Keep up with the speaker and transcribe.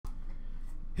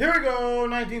Here we go,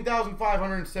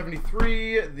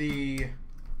 19,573, the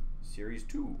Series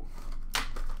 2.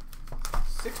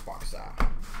 6-boxer.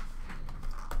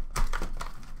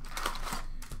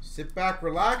 Sit back,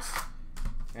 relax,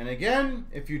 and again,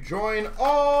 if you join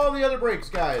all the other breaks,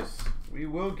 guys, we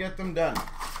will get them done.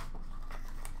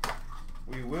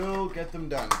 We will get them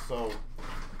done. So,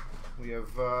 we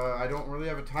have, I don't really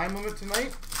have a time limit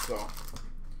tonight, so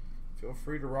feel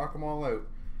free to rock them all out.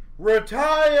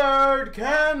 Retired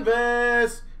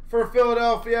canvas for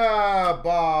Philadelphia,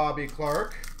 Bobby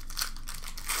Clark.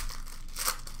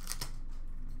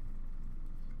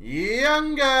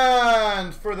 Young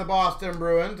Guns for the Boston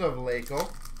Bruins of Laco.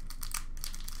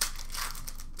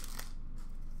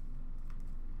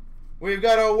 We've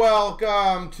got a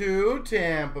welcome to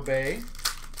Tampa Bay.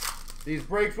 These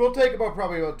breaks will take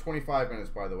probably about 25 minutes,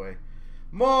 by the way.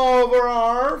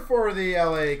 Mulverar for the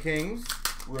LA Kings,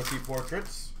 rookie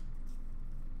portraits.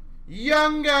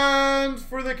 Young Guns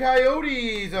for the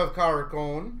Coyotes of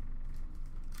Carcone.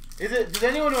 Does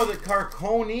anyone know that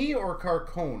Carcone or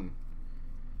Carcone?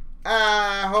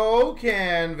 Aho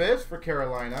canvas for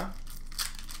Carolina.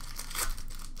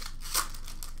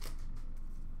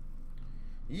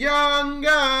 Young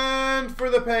Guns for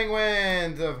the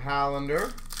Penguins of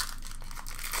Hallander.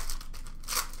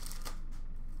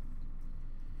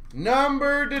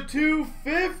 Number to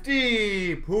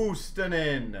 250,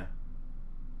 Puustinen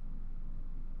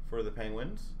for the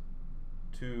Penguins.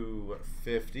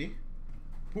 250,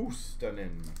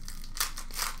 Puustinen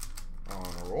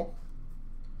on a roll.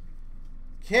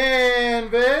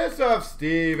 Canvas of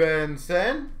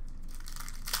Stevenson.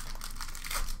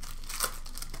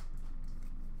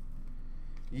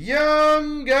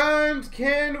 Young Guns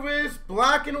canvas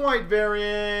black and white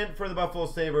variant for the Buffalo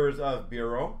Sabres of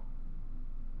Bureau.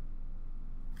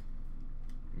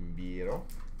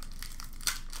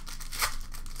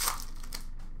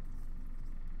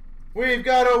 We've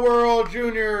got a World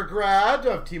Junior grad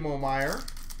of Timo Meier.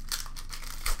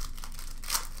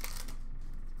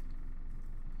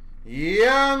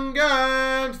 Young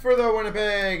Guns for the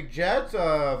Winnipeg Jets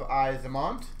of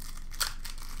Isamont.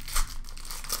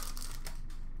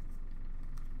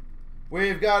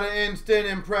 We've got an instant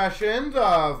impressions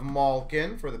of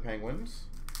Malkin for the Penguins.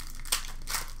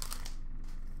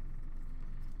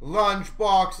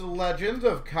 Lunchbox Legends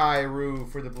of Kyrou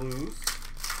for the Blues.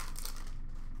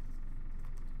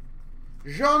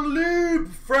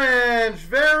 Jean-Luc French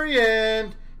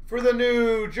variant for the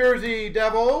New Jersey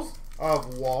Devils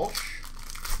of Walsh.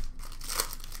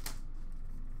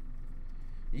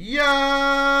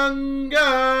 Young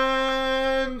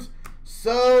Guns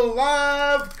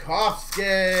Slavkovsky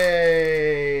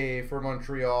for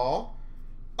Montreal.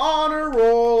 Honor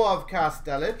roll of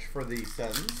Kastelich for the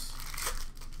Sens.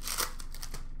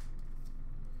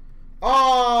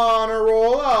 Honor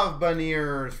roll of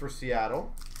Beniers for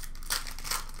Seattle.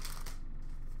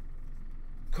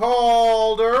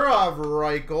 Calder of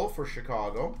Reichel for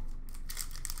Chicago.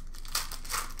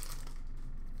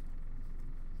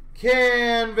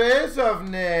 Canvas of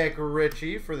Nick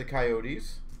Ritchie for the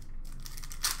Coyotes.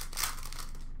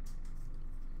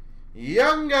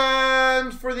 Young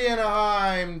Guns for the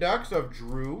Anaheim Ducks of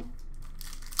Drew.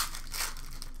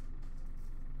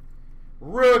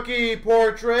 Rookie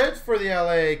portraits for the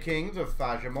LA Kings of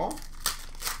Fajimo.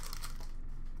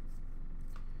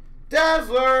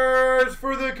 Dazzlers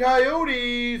for the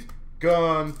Coyotes,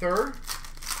 Gunther.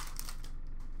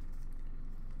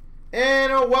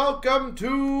 And a welcome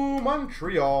to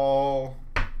Montreal.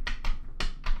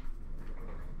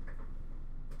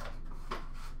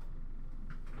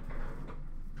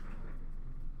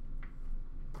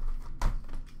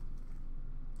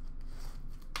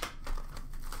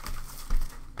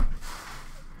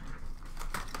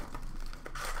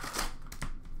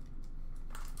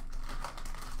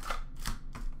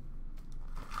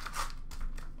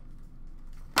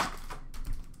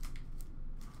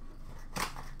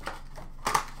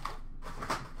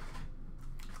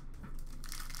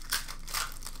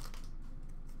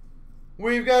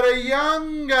 We've got a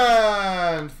Young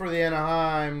Guns for the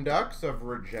Anaheim Ducks of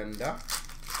Regenda.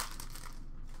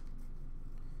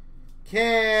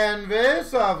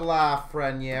 Canvas of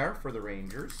Lafreniere for the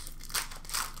Rangers.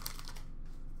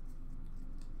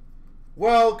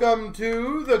 Welcome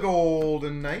to the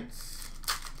Golden Knights.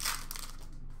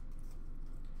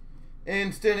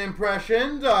 Instant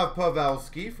impressions of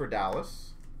Pavelski for Dallas.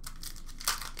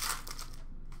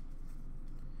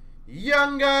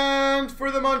 Young Guns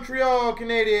for the Montreal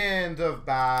Canadiens of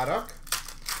Baddock.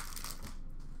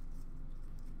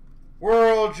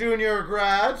 World Junior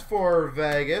grads for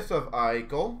Vegas of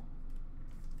Eichel.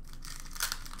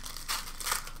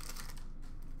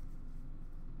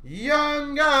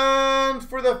 Young Guns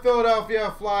for the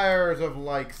Philadelphia Flyers of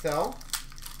Likesell.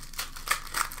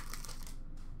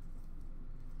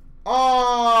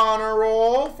 Honor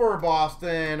Roll for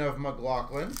Boston of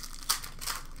McLaughlin.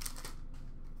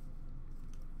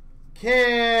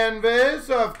 Canvas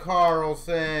of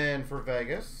Carlson for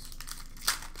Vegas.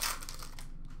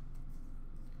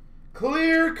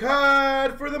 Clear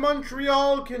Cut for the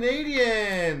Montreal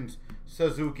Canadiens,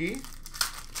 Suzuki.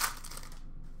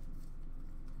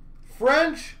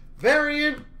 French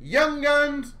variant Young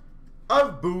Guns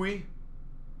of Bowie,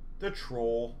 the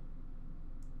Troll.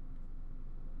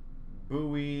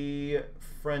 Bowie,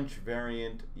 French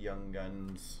variant Young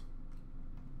Guns.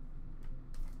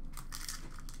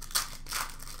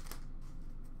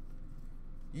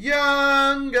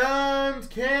 Young Guns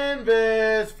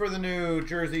canvas for the New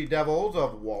Jersey Devils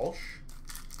of Walsh.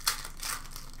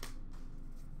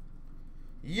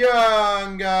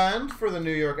 Young Guns for the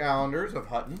New York Islanders of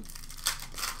Hutton.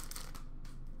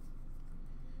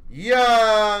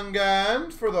 Young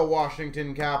Guns for the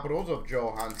Washington Capitals of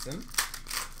Johansson.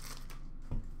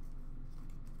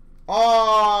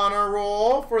 Honor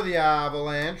Roll for the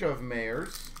Avalanche of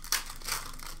Mayers.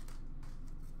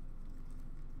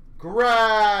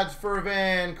 Grads for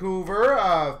Vancouver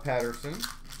of Pettersson.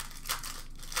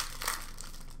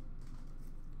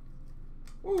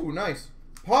 Ooh, nice.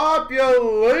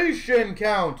 Population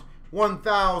count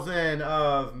 1,000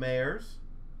 of Mayers.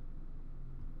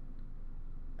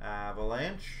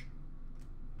 Avalanche.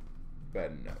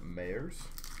 Ben Mayers.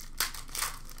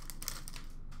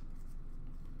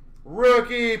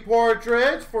 Rookie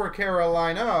portraits for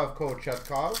Carolina of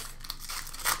Kochetkov.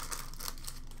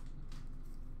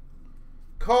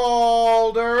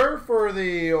 Calder for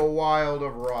the Wild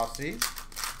of Rossi.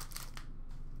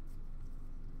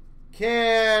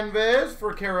 Canvas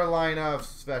for Carolina of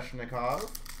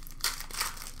Sveshnikov.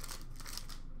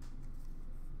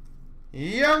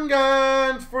 Young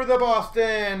Guns for the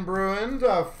Boston Bruins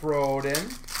of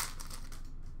Froden.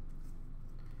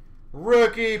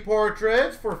 Rookie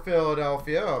portraits for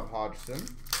Philadelphia of Hodgson.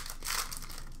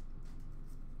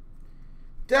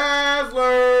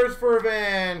 Dazzlers for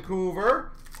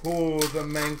Vancouver,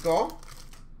 Kuzmenko.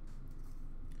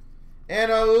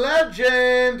 And a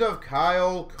legend of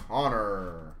Kyle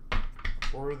Connor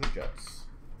for the Jets.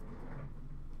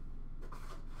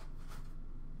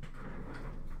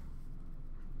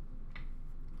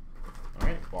 All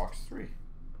right, box 3.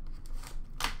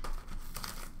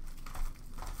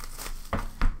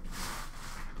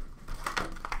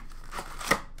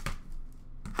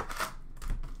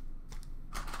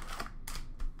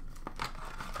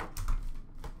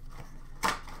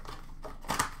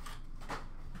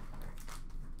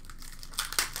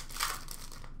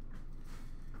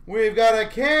 We've got a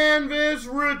canvas,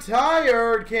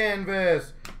 retired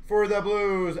canvas for the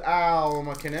Blues, Al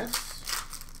McInnes.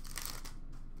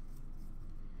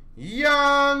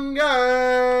 Young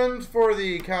Guns for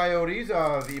the Coyotes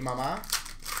of Imama.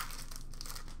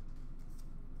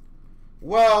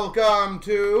 Welcome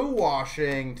to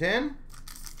Washington.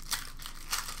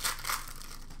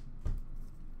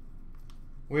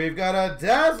 We've got a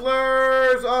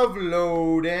Dazzlers of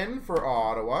Loden for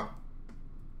Ottawa.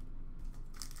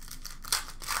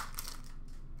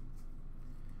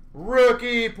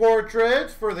 Rookie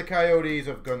portraits for the Coyotes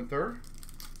of Gunther.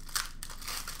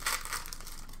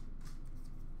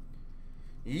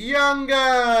 Young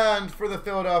Guns for the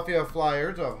Philadelphia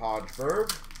Flyers of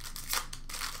Hodgeberg.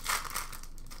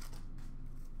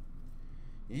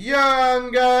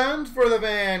 Young Guns for the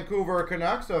Vancouver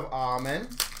Canucks of Amen.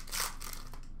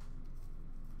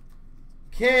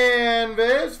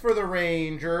 Canvas for the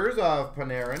Rangers of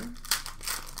Panarin.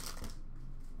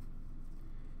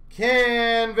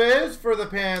 Canvas for the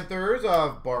Panthers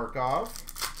of Barkov.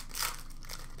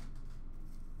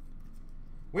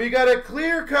 We got a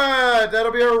clear cut.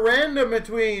 That'll be a random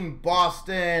between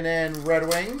Boston and Red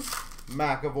Wings.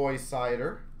 McAvoy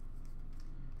Cider.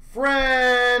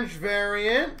 French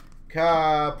variant.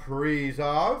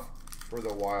 Kaprizov for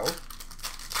the Wild.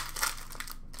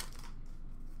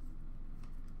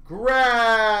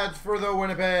 Grads for the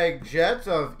Winnipeg Jets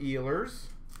of Ehlers.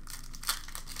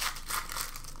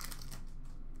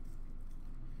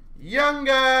 Young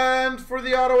Guns for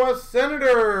the Ottawa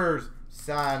Senators,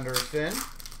 Sanderson.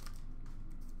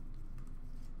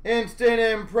 Instant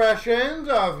Impressions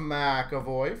of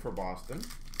McAvoy for Boston.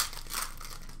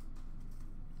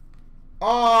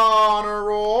 Honor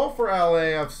Roll for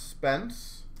LA of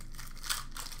Spence.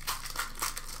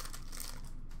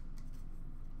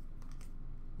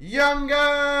 Young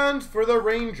Guns for the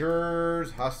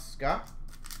Rangers, Huska.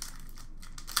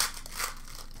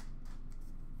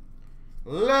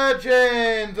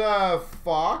 Legends of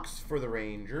Fox for the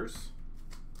Rangers.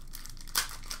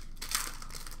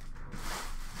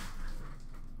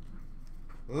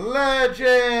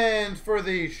 Legends for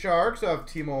the Sharks of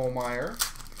Timo Meier.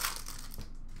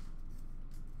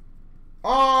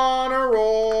 On a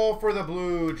roll for the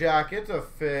Blue Jackets of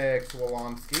Fix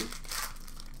Wolonski.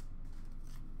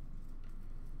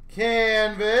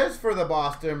 Canvas for the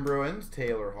Boston Bruins,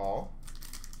 Taylor Hall.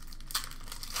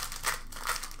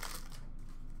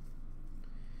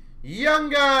 Young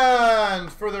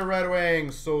Guns for the Red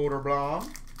Wings, Soderblom.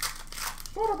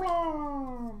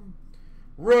 Soderblom.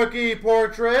 Rookie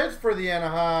Portraits for the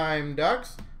Anaheim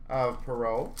Ducks of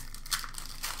Perreault.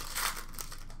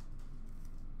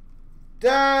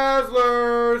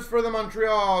 Dazzlers for the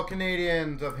Montreal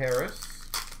Canadiens of Harris.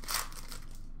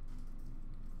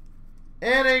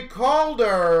 And a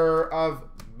Calder of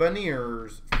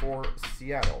Beniers for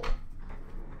Seattle.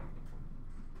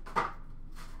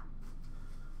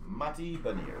 Matty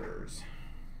Beniers.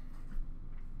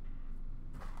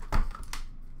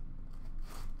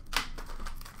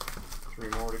 Three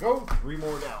more to go, three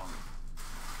more down.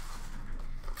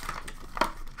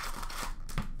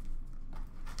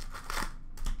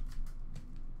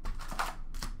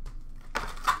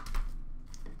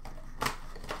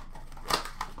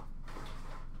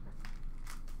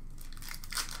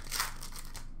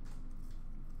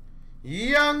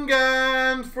 Young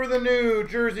Guns for the New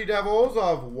Jersey Devils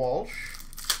of Walsh.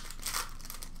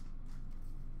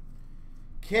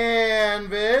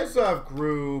 Canvas of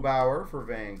Grubauer for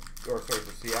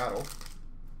Seattle.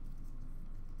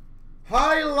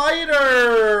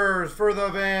 Highlighters for the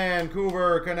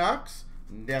Vancouver Canucks,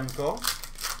 Demko.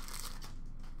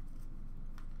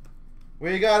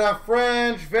 We got a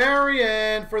French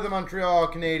variant for the Montreal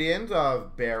Canadiens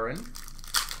of Barron.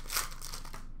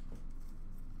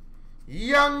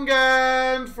 Young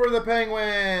Guns for the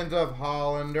Penguins of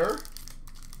Hollander.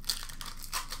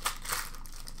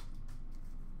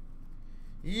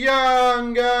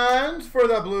 Young Guns for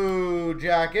the Blue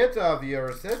Jackets of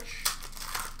Jurisic.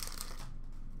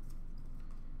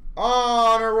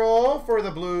 On a roll for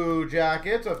the Blue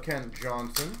Jackets of Kent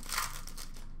Johnson.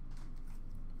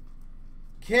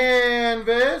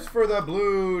 Canvas for the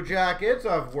Blue Jackets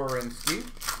of Werenski.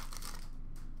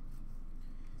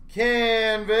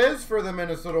 Canvas for the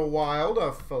Minnesota Wild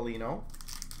of Foligno.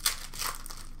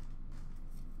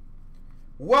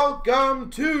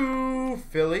 Welcome to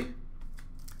Philly.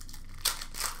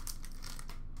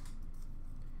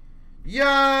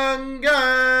 Young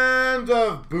Guns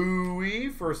of Bowie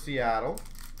for Seattle.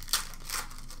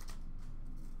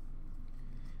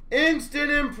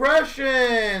 Instant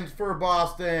Impressions for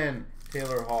Boston,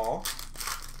 Taylor Hall.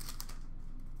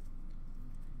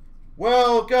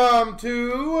 Welcome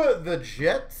to the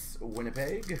Jets,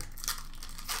 Winnipeg.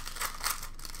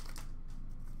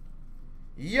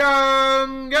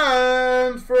 Young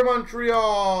Guns for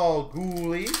Montreal,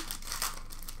 Gooley.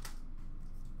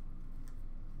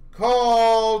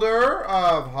 Calder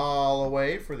of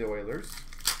Holloway for the Oilers.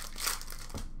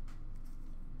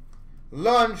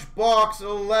 Lunchbox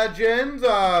Legends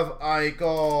of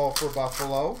Eichel for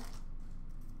Buffalo.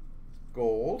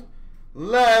 Gold.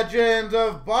 Legends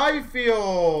of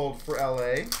Byfield for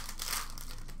LA.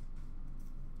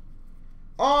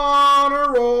 On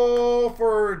a roll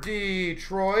for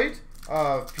Detroit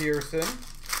of Pearson.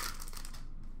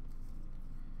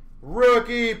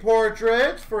 Rookie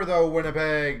Portraits for the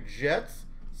Winnipeg Jets,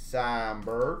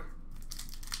 Samberg.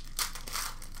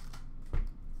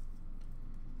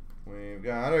 We've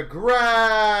got a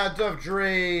Grads of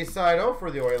Draisaitl for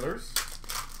the Oilers.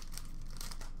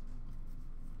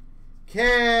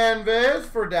 Canvas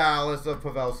for Dallas of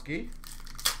Pavelski.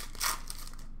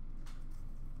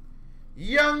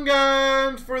 Young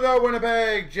Guns for the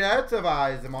Winnipeg Jets of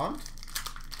Yzerman.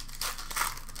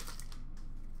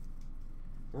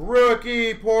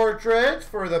 Rookie Portraits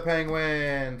for the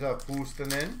Penguins of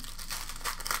Puustinen.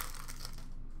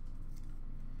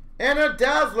 And a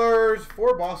Dazzlers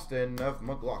for Boston of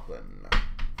McLaughlin.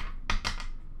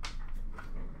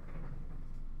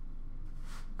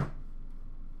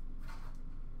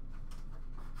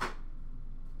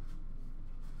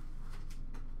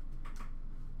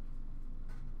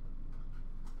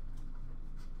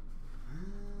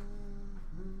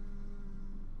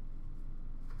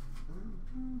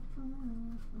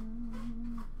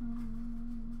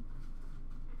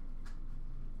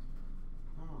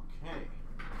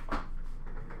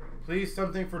 Please,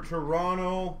 something for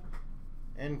Toronto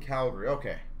and Calgary.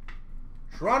 Okay.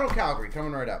 Toronto, Calgary,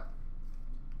 coming right up.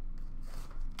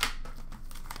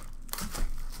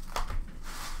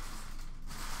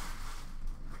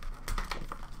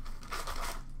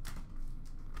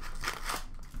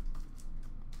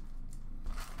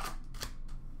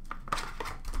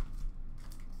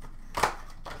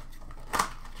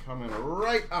 Coming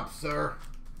right up, sir.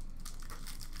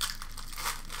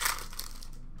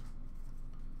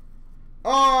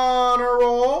 On a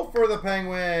roll for the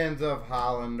Penguins of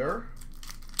Hollander.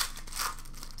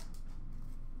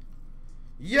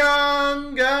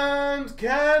 Young Guns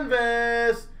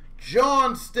Canvas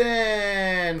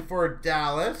Johnston for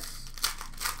Dallas.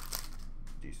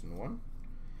 Decent one.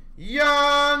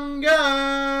 Young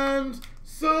Guns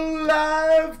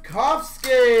Slavkovsky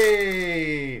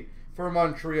for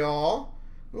Montreal.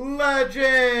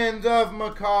 Legends of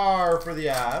Makar for the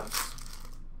Avs.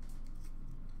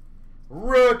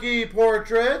 Rookie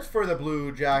Portraits for the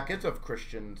Blue Jackets of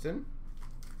Christensen.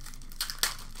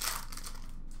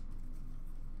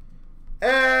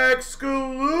 Exclusives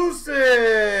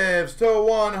to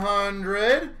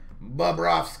 100,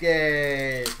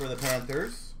 Bobrovsky for the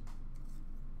Panthers.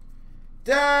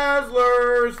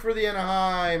 Dazzlers for the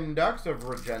Anaheim Ducks of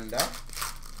Regenda.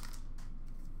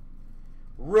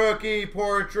 Rookie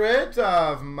Portrait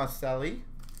of Maselli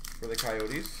for the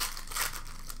Coyotes.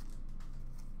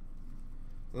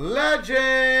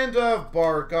 Legend of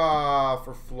Barkov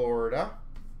for Florida.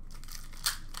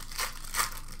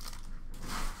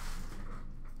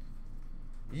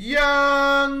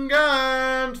 Young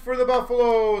Guns for the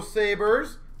Buffalo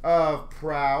Sabres of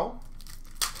Prow.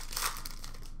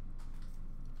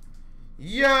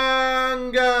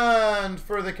 Young Guns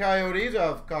for the Coyotes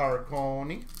of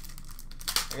Carcone.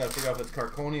 I gotta figure out if it's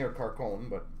Carcone or Carcone,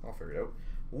 but I'll figure it out.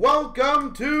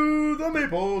 Welcome to the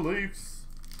Maple Leafs.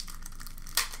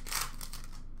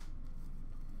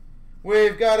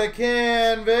 We've got a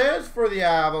canvas for the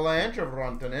Avalanche of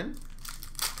Rantanen.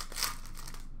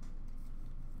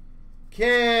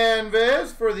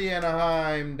 Canvas for the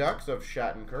Anaheim Ducks of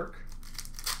Shattenkirk.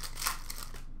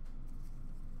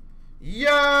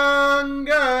 Young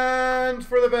Guns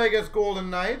for the Vegas Golden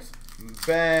Knights,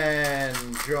 Ben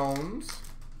Jones.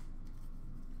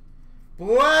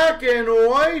 Black and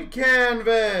white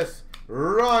canvas,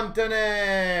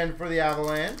 Rantanen for the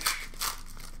Avalanche.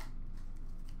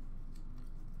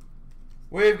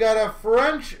 We've got a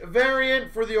French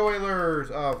variant for the Oilers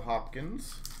of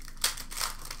Hopkins.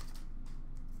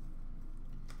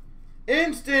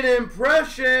 Instant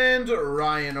Impressions,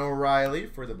 Ryan O'Reilly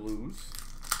for the Blues.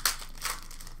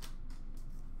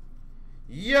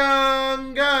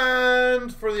 Young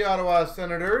Guns for the Ottawa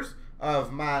Senators of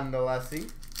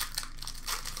Mandolesi.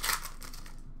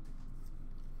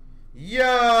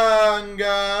 Young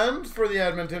Guns for the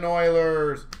Edmonton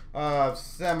Oilers of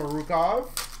Samorukov.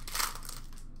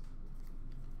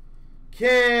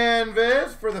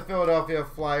 Canvas for the Philadelphia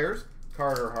Flyers,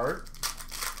 Carter Hart.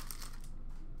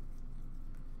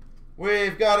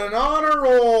 We've got an honor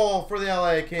roll for the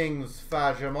LA Kings,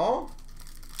 Fajimo.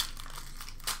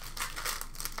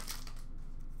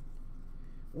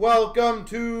 Welcome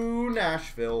to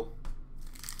Nashville.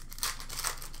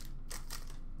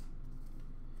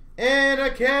 And a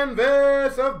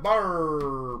canvas of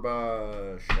Barbashev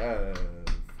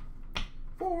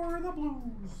for the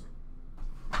Blues.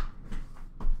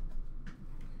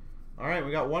 All right,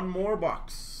 we got one more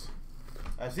box.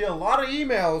 I see a lot of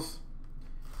emails,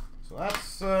 so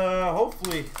that's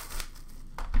hopefully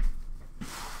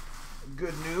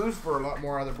good news for a lot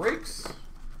more other breaks.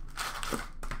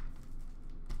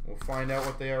 We'll find out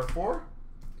what they are for,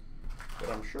 but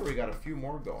I'm sure we got a few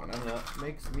more going, and that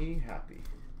makes me happy.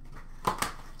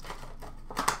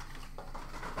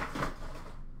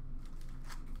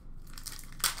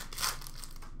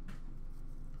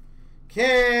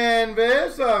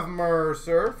 Canvas of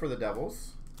Mercer for the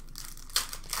Devils.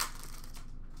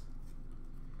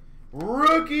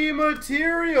 Rookie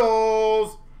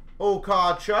Materials,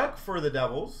 Okachuk for the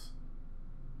Devils.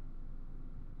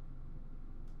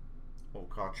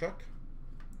 Okachuk,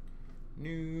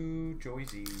 New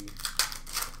Jersey.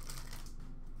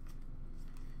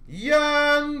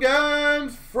 Young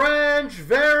Guns French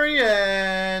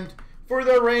variant for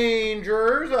the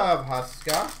Rangers of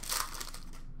Huska.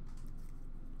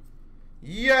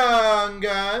 Young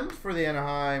Guns for the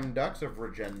Anaheim Ducks of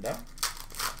Regenda.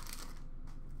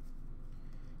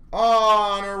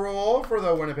 On a roll for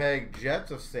the Winnipeg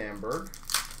Jets of Sandberg.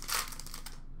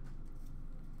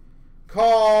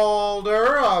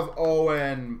 Calder of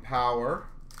Owen Power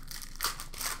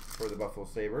for the Buffalo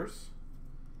Sabres.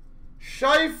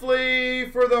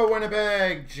 Scheifele for the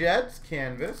Winnipeg Jets,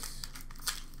 canvas.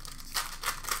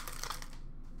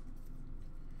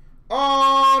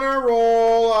 On a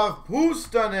roll of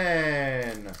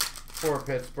Pustanen for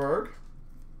Pittsburgh.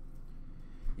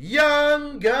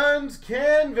 Young Guns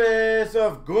canvas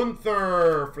of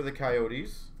Gunther for the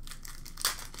Coyotes.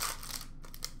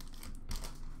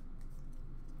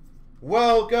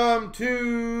 Welcome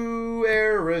to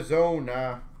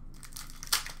Arizona.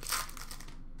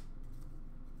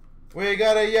 We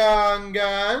got a Young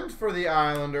Guns for the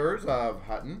Islanders of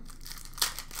Hutton.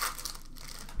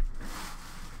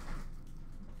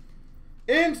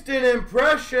 Instant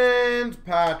Impressions,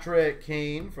 Patrick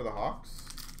Kane for the Hawks.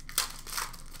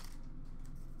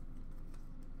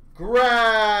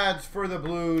 Grads for the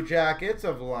Blue Jackets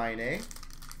of Line A.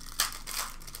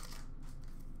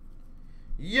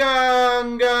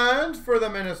 Young Guns for the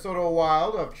Minnesota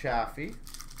Wild of Chaffee.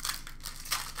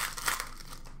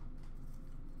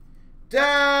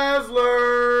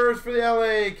 Dazzlers for the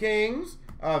LA Kings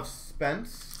of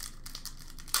Spence.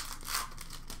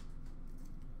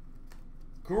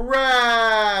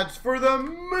 Grads for the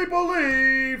Maple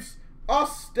Leafs,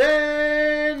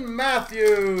 Austin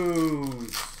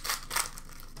Matthews.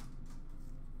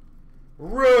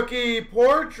 Rookie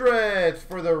Portraits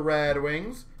for the Red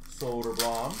Wings,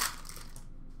 Soderblom.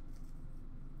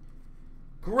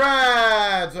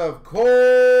 Grads of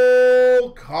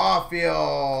Cole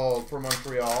Caulfield for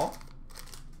Montreal.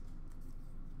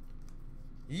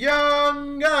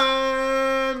 Young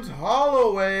Guns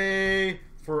Holloway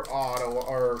for Ottawa,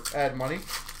 or Ed Money.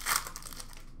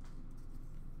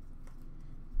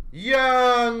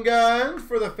 Young Guns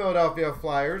for the Philadelphia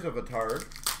Flyers of Attard.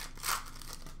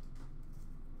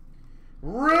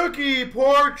 Rookie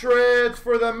Portraits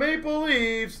for the Maple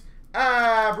Leafs,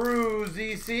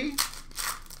 Abruzzese.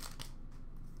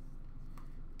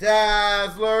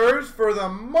 Dazzlers for the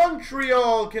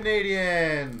Montreal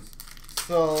Canadiens,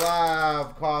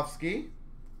 Slavkovsky.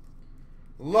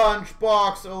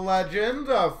 Lunchbox Legend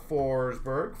of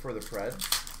Forsberg for the Preds.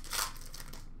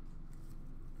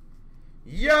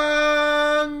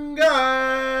 Young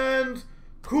Guns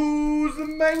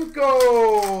Kuzmenko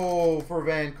for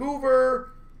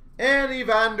Vancouver, and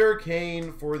Evander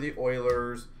Kane for the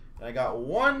Oilers. And I got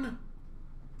one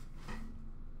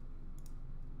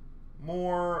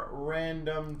more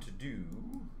random to do.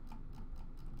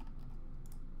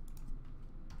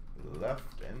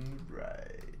 Left and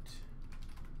right.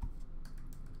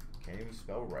 Can't even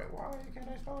spell right. Why can't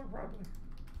I spell it properly?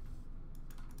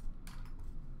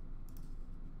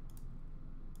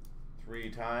 3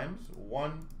 times.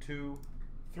 1, 2,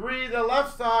 3. The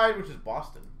left side, which is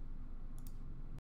Boston.